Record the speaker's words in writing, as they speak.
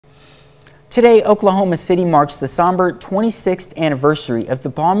Today, Oklahoma City marks the somber 26th anniversary of the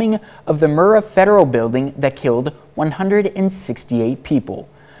bombing of the Murrah Federal Building that killed 168 people.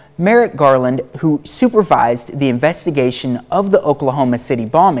 Merrick Garland, who supervised the investigation of the Oklahoma City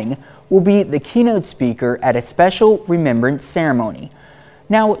bombing, will be the keynote speaker at a special remembrance ceremony.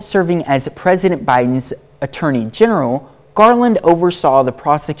 Now serving as President Biden's Attorney General, Garland oversaw the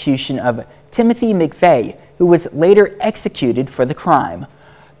prosecution of Timothy McVeigh, who was later executed for the crime.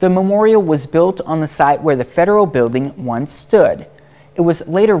 The memorial was built on the site where the federal building once stood. It was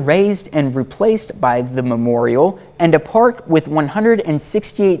later razed and replaced by the memorial and a park with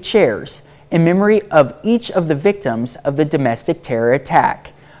 168 chairs in memory of each of the victims of the domestic terror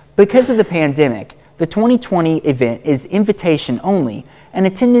attack. Because of the pandemic, the 2020 event is invitation only, and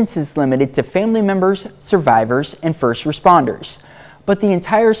attendance is limited to family members, survivors, and first responders. But the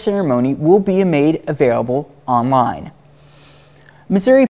entire ceremony will be made available online. Missouri